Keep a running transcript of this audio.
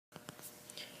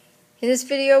In this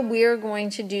video, we are going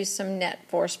to do some net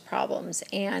force problems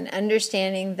and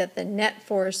understanding that the net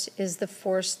force is the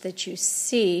force that you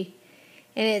see,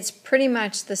 and it's pretty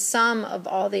much the sum of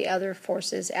all the other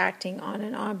forces acting on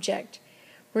an object.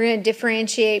 We're going to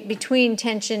differentiate between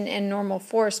tension and normal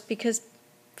force because,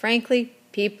 frankly,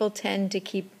 people tend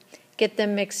to get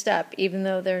them mixed up even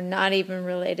though they're not even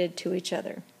related to each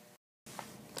other.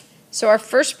 So our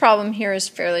first problem here is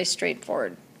fairly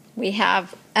straightforward. We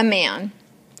have a man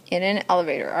in an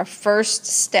elevator. Our first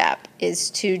step is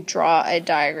to draw a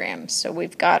diagram. So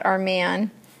we've got our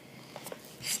man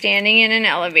standing in an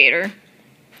elevator.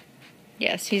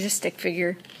 Yes, he's a stick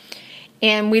figure.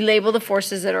 And we label the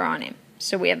forces that are on him.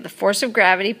 So we have the force of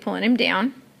gravity pulling him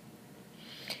down.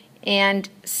 And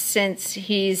since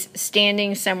he's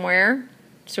standing somewhere,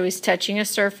 so he's touching a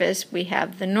surface, we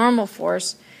have the normal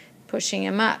force pushing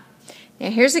him up. Now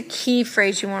here's a key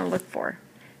phrase you want to look for.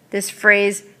 This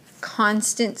phrase,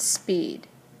 constant speed.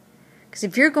 Because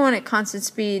if you're going at constant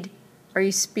speed, are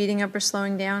you speeding up or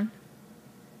slowing down?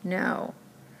 No.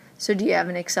 So do you have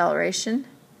an acceleration?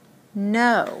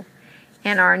 No.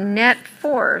 And our net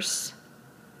force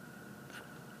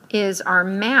is our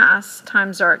mass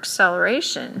times our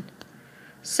acceleration.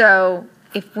 So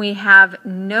if we have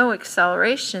no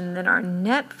acceleration, then our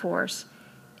net force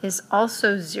is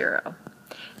also zero.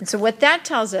 And so what that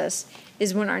tells us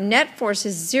is when our net force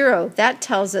is zero, that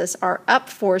tells us our up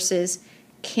forces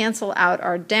cancel out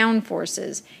our down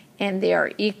forces and they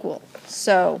are equal.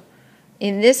 So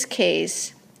in this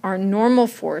case, our normal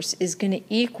force is going to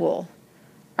equal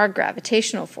our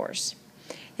gravitational force.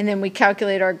 And then we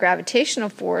calculate our gravitational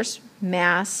force,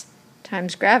 mass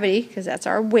times gravity, because that's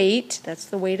our weight, that's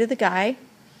the weight of the guy.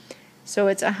 So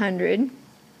it's 100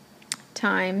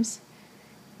 times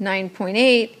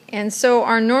 9.8, and so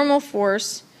our normal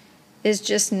force is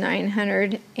just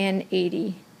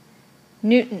 980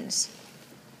 newtons.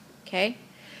 Okay?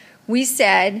 We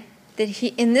said that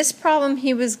in this problem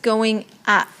he was going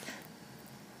up.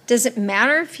 Does it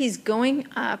matter if he's going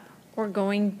up or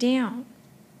going down?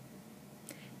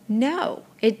 No,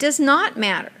 it does not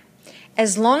matter.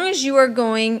 As long as you are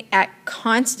going at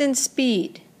constant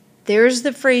speed, there's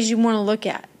the phrase you want to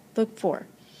look for.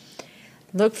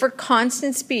 Look for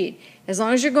constant speed. As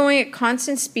long as you're going at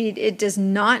constant speed, it does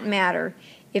not matter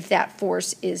if that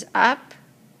force is up,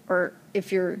 or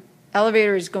if your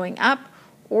elevator is going up,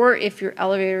 or if your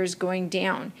elevator is going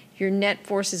down. Your net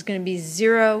force is going to be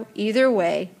zero either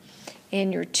way,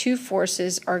 and your two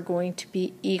forces are going to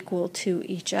be equal to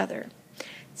each other.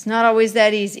 It's not always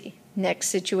that easy. Next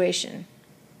situation.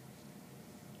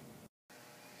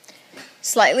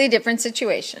 Slightly different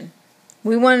situation.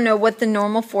 We want to know what the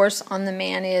normal force on the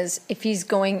man is if he's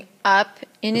going up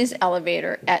in his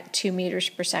elevator at 2 meters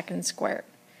per second squared.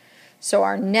 So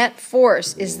our net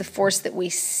force is the force that we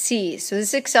see. So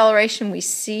this acceleration we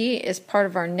see is part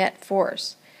of our net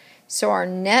force. So our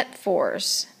net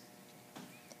force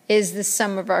is the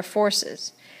sum of our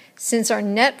forces. Since our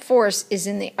net force is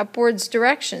in the upwards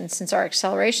direction, since our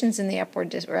acceleration is in the upward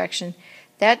direction,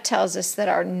 that tells us that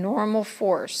our normal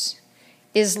force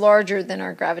is larger than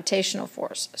our gravitational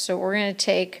force. So we're going to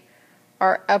take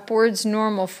our upwards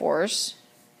normal force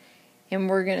and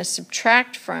we're going to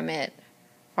subtract from it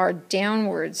our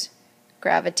downwards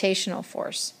gravitational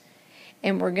force.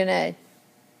 And we're going to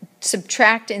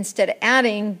subtract instead of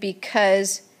adding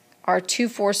because our two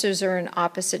forces are in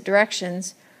opposite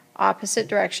directions, opposite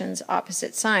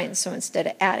signs. So instead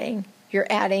of adding, you're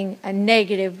adding a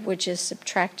negative, which is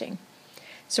subtracting.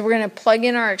 So we're going to plug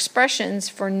in our expressions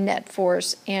for net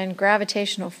force and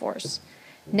gravitational force.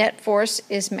 Net force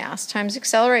is mass times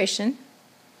acceleration,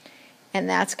 and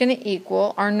that's going to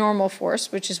equal our normal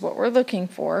force, which is what we're looking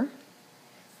for,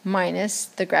 minus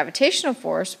the gravitational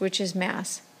force, which is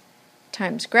mass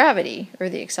times gravity, or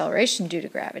the acceleration due to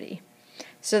gravity.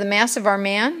 So the mass of our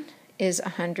man is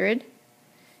 100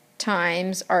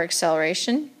 times our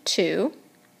acceleration, 2,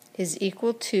 is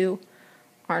equal to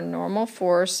our normal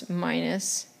force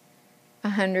minus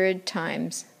 100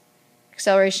 times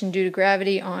acceleration due to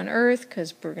gravity on Earth,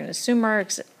 because we're going to assume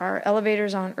our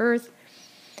elevator's on Earth,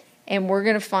 and we're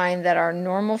going to find that our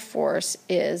normal force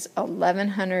is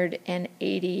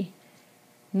 1180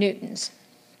 newtons.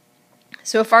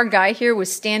 So if our guy here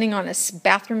was standing on a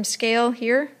bathroom scale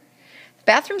here, the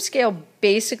bathroom scale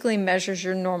basically measures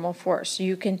your normal force.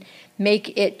 You can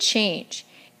make it change,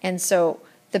 and so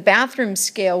the bathroom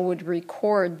scale would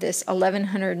record this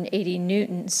 1180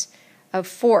 newtons of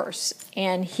force,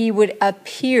 and he would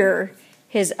appear,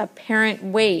 his apparent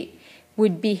weight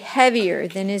would be heavier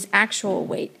than his actual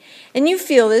weight. And you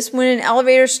feel this when an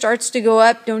elevator starts to go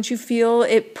up. Don't you feel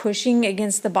it pushing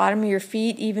against the bottom of your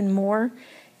feet even more?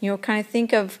 Kind of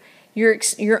think of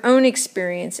your own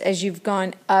experience as you've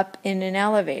gone up in an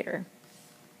elevator.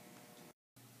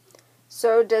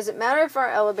 So does it matter if our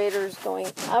elevator is going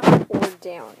up or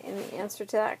down? And the answer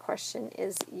to that question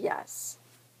is yes.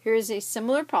 Here is a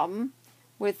similar problem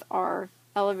with our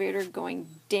elevator going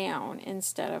down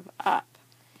instead of up.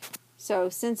 So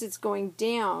since it's going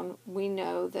down, we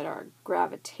know that our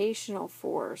gravitational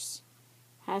force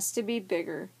has to be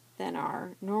bigger than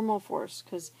our normal force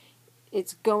because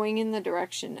it's going in the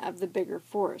direction of the bigger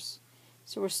force.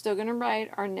 So we're still going to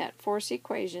write our net force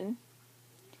equation,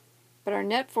 but our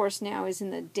net force now is in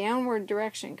the downward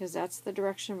direction because that's the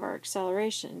direction of our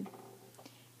acceleration,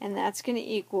 and that's going to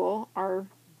equal our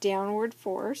downward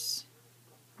force,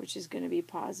 which is going to be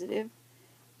positive,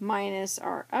 minus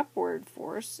our upward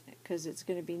force because it's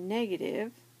going to be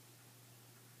negative.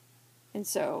 And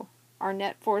so our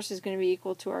net force is going to be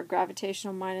equal to our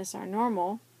gravitational minus our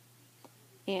normal.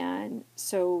 And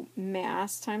so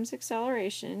mass times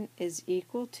acceleration is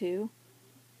equal to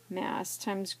mass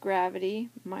times gravity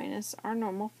minus our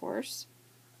normal force.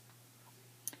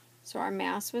 So our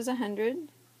mass was 100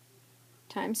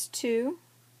 times 2,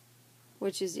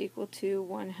 which is equal to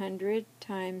 100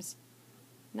 times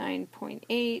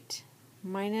 9.8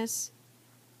 minus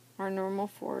our normal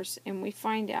force, and we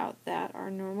find out that our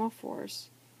normal force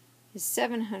is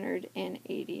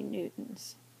 780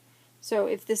 newtons. So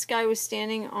if this guy was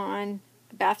standing on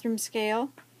a bathroom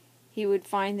scale, he would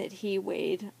find that he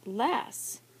weighed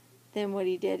less than what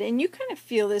he did. And you kind of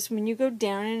feel this when you go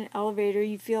down in an elevator.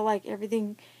 You feel like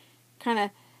everything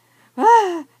kind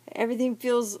of, everything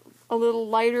feels a little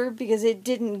lighter because it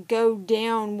didn't go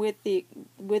down with the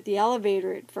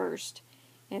elevator at first.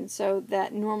 And so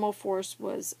that normal force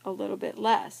was a little bit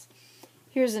less.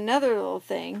 Here's another little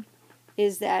thing,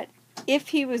 is that if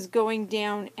he was going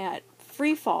down at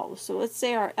free fall, so let's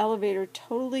say our elevator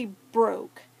totally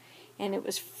broke and it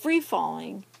was free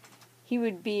falling, he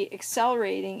would be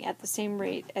accelerating at the same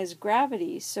rate as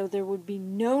gravity, so there would be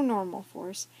no normal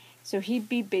force, so he'd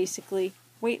be basically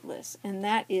weightless. And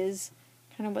that is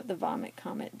kind of what the vomit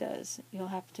comet does. You'll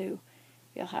have to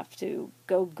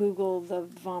go Google the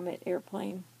vomit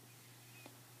airplane.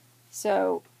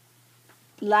 So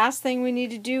last thing we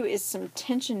need to do is some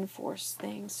tension force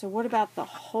things. So what about the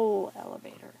whole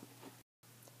elevator?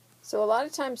 So a lot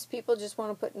of times people just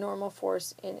want to put normal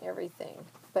force in everything,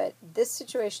 but this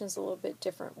situation is a little bit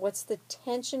different. What's the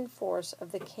tension force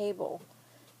of the cable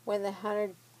when the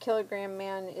 100-kilogram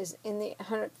man is in the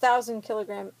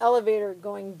 100,000-kilogram elevator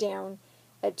going down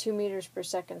at 2 meters per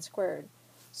second squared?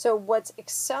 So what's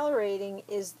accelerating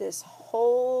is this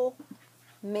whole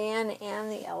man and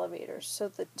the elevator. So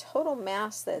the total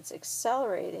mass that's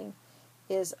accelerating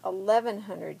is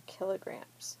 1,100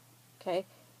 kilograms, okay?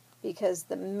 Because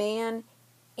the man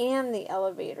and the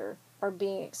elevator are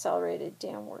being accelerated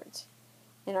downwards.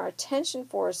 And our tension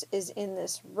force is in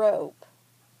this rope.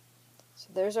 So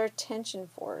there's our tension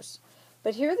force.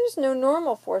 But here there's no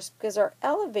normal force because our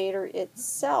elevator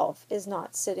itself is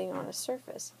not sitting on a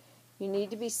surface. You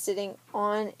need to be sitting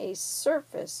on a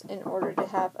surface in order to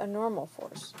have a normal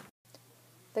force.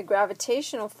 The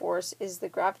gravitational force is the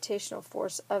gravitational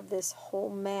force of this whole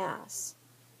mass.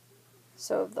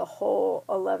 So of the whole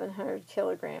 1,100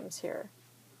 kilograms here.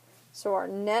 So our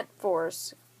net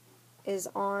force is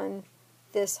on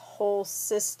this whole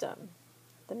system,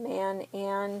 the man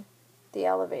and the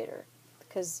elevator,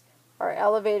 because our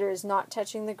elevator is not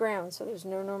touching the ground, so there's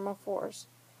no normal force.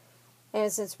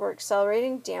 And since we're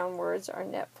accelerating downwards, our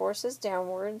net force is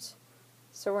downwards.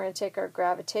 So we're going to take our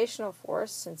gravitational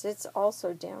force, since it's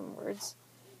also downwards,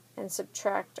 and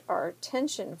subtract our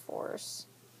tension force.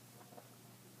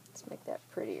 Let's make that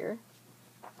prettier.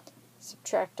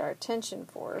 Subtract our tension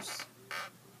force.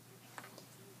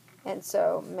 And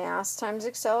so mass times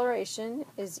acceleration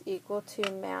is equal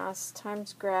to mass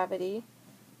times gravity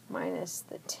minus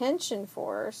the tension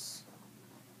force.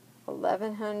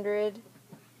 1,100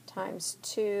 times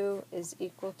 2 is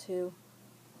equal to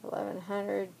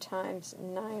 1,100 times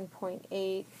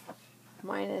 9.8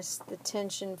 minus the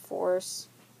tension force.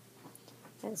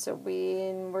 And so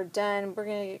when we're done, we're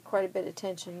going to get quite a bit of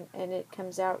tension, and it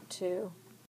comes out to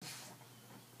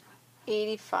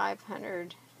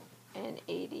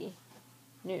 8,580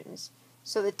 newtons.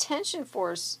 So the tension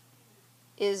force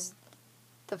is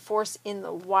the force in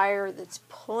the wire that's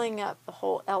pulling up the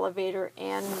whole elevator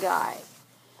and guy.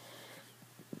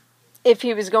 If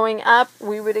he was going up,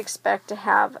 we would expect to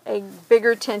have a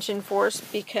bigger tension force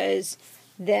because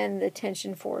then the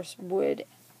tension force would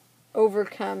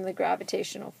overcome the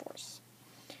gravitational force.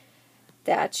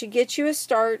 That should get you a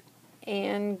start,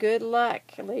 and good luck,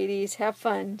 ladies. Have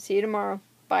fun. See you tomorrow.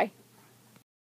 Bye.